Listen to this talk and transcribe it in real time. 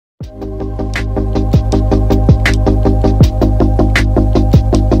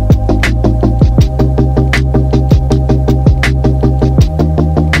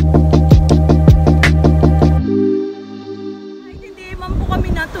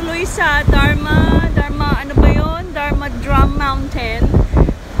Sa ano ba yun? Drum Mountain.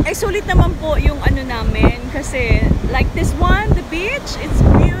 Eh, sulit naman po yung ano namin kasi like this one, the beach, it's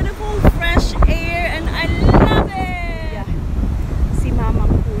beautiful, fresh air, and I love it! Yeah. Si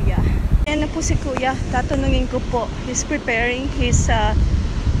Mamang Kuya. Ayan na po si Kuya. Tatanungin ko po. He's preparing his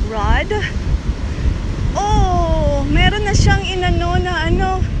rod. Oh, meron na siyang inano na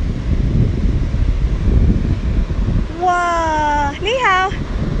ano. Wow! Ni hao!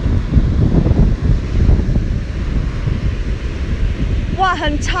 哇，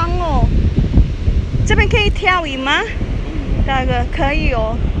很长哦！这边可以跳鱼吗？大哥，可以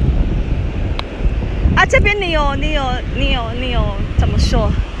哦。啊，这边你有怎么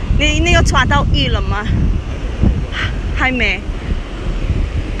说？你有抓到鱼了吗？还没。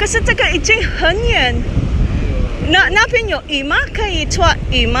可是这个已经很远。那边有鱼吗？可以抓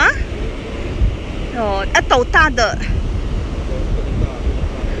鱼吗？哦，斗大的。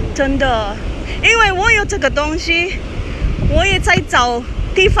真的，因为我有这个东西。 我也在找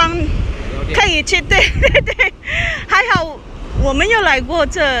地方可以去，对，还好我们又来过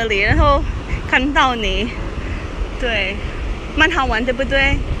这里，然后看到你，对，蛮好玩，对不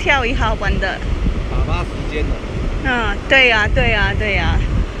对？跳鱼好玩的。打发时间的。嗯，对呀。休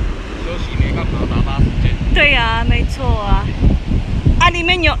息没干嘛，打发时间。对呀，没错啊。啊，里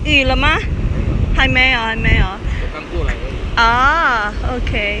面有鱼了吗？还没有。我刚过来而已。啊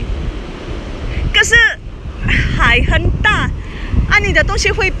 ，OK。可是。 海很大，啊，你的东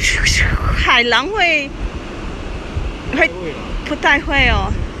西会，海浪会不太会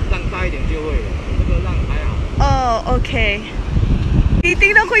哦。浪大一点就会了，这个浪还好。哦 ，OK。一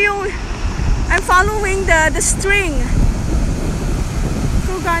定都会用。I'm following the string.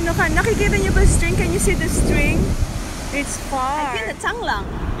 Kung gaano ka, nakikita niyo ba string? Can you see the string? It's far. 海边的蟑螂。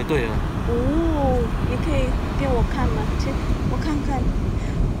哎，对啊。哦，你可以给我看吗？去，我看看。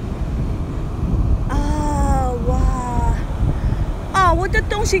 哇！啊，我的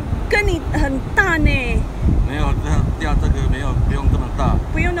东西跟你很大呢。没有，钓这个没有，不用这么大。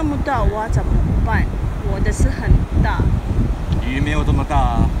不用那么大，我怎么办？我的是很大。鱼没有这么大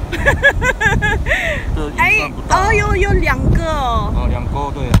啊。这鱼算不大。哦，有2个哦。哦，2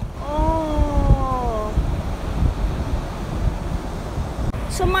钩对啊。哦。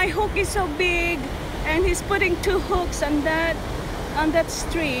So my hook is so big, and he's putting 2 hooks on that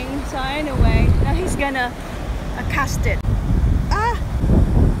string. So anyway, now he's gonna cast it. Ah,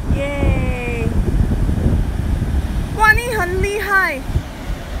 yay! 哇，你很厉害，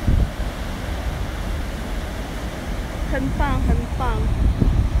很棒。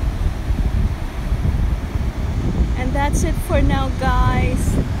And that's it for now,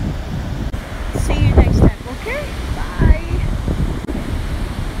 guys. See you next time. Okay? Bye.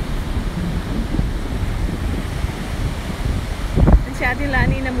 Si Ate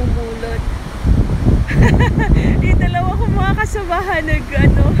Lani namumulot. Yung dalawa ko mga kasabahan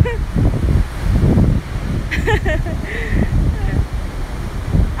ano.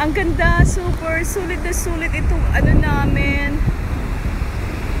 Ang ganda, super sulit na sulit itong ano namin.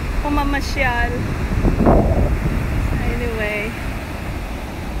 Pamamasyal. Anyway.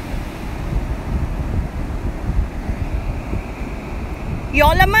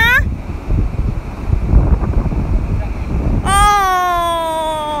 Yola ma?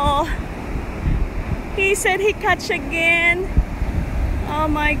 He said he catch again. Oh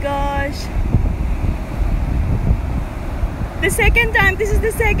my gosh. The second time. This is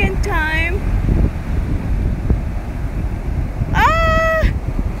the second time. Ah!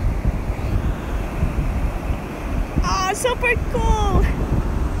 Oh, super cool.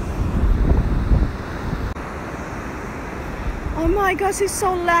 Oh my gosh, he's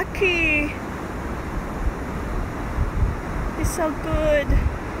so lucky. He's so good.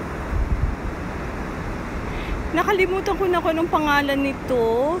 Nakalimutan ko na kung anong pangalan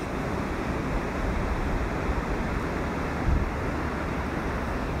nito.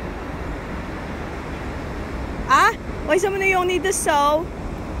 Ah? 为什么你用你的手？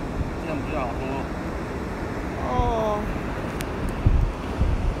这样比较好喝。哦，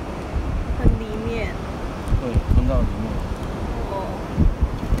很里面。对，吞到里面。哦。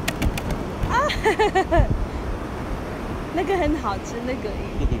啊！那个很好吃，那个。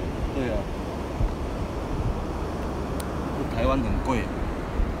对啊。 台湾很贵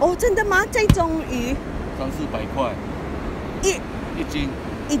哦，真的吗？这种鱼300-400块一斤，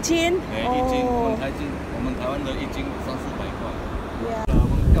哎，1斤，我们台湾的1斤300-400块。我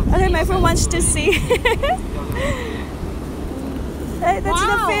们钓 Okay, my friend wants to see. Hey, that's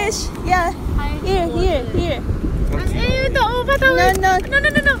the Wow. fish. Yeah. Here.动物怕它会 No. no no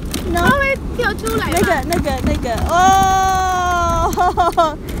no no， No. 它会跳出来吧？那个。Oh.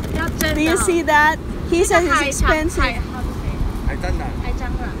 要真的。 Do you see that? He said it's expensive. 海蟑螂。海蟑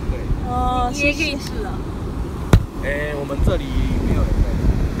螂，对。哦，你也可以吃了。我们这里没有人在。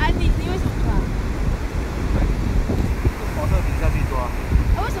哎，你为什么抓？保特瓶下去抓。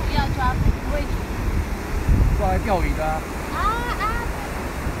为什么要抓？不会煮。抓来钓鱼的啊。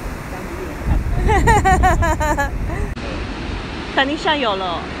肯定下有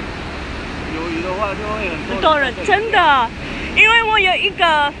了。有鱼的话就会很很多人，真的，因为我有一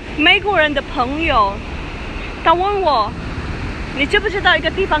个美国人的朋友，他问我，你知不知道一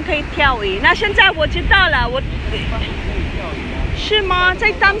个地方可以钓鱼？那现在我知道了，我是吗？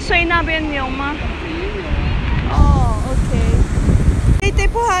在淡水那边有吗？哦 ，OK。对，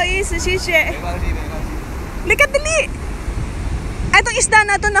不好意思，谢谢。没关系。Likat dali! Itong isda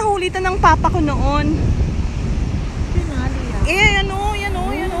na to nahuli to ng papa ko noon. Yan o.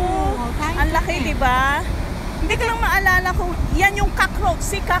 Ang laki, di ba? Hindi ko lang maalala kung yan yung cockroach,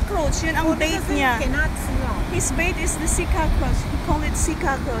 sea cockroach, yun ang bait niya. His bait is the sea cockroach. He called it sea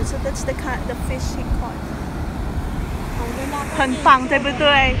cockroach, so that's the fish he caught. 很棒，对不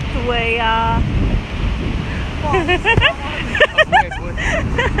对？对呀。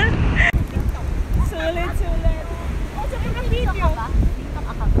Sulit.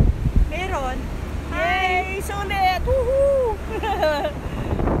 Meron. Yay! Sulit! Woohoo!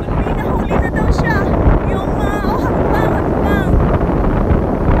 May nahuli na daw siya. Yung hakbang.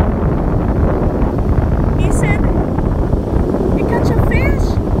 He said, "You catch a fish?"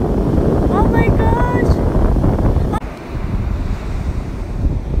 Oh my gosh!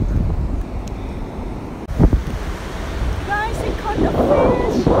 Guys, he caught a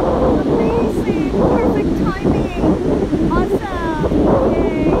fish! Amazing! Perfect timing! Awesome!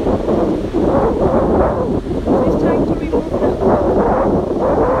 Yay! He's trying to remove the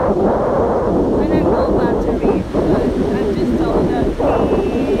I don't know battery, but I'm just told that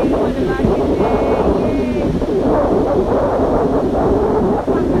he what a lucky day!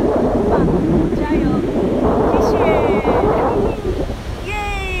 Jayo!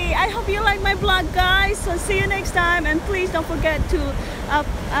 Yay! I hope you like my vlog, guys. So see you next time, and please don't forget to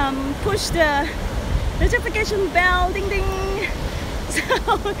push the notification bell, ding ding, so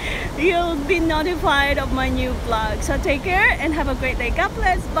you'll be notified of my new vlog. So take care and have a great day. God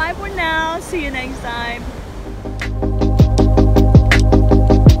bless. Bye for now. See you next time.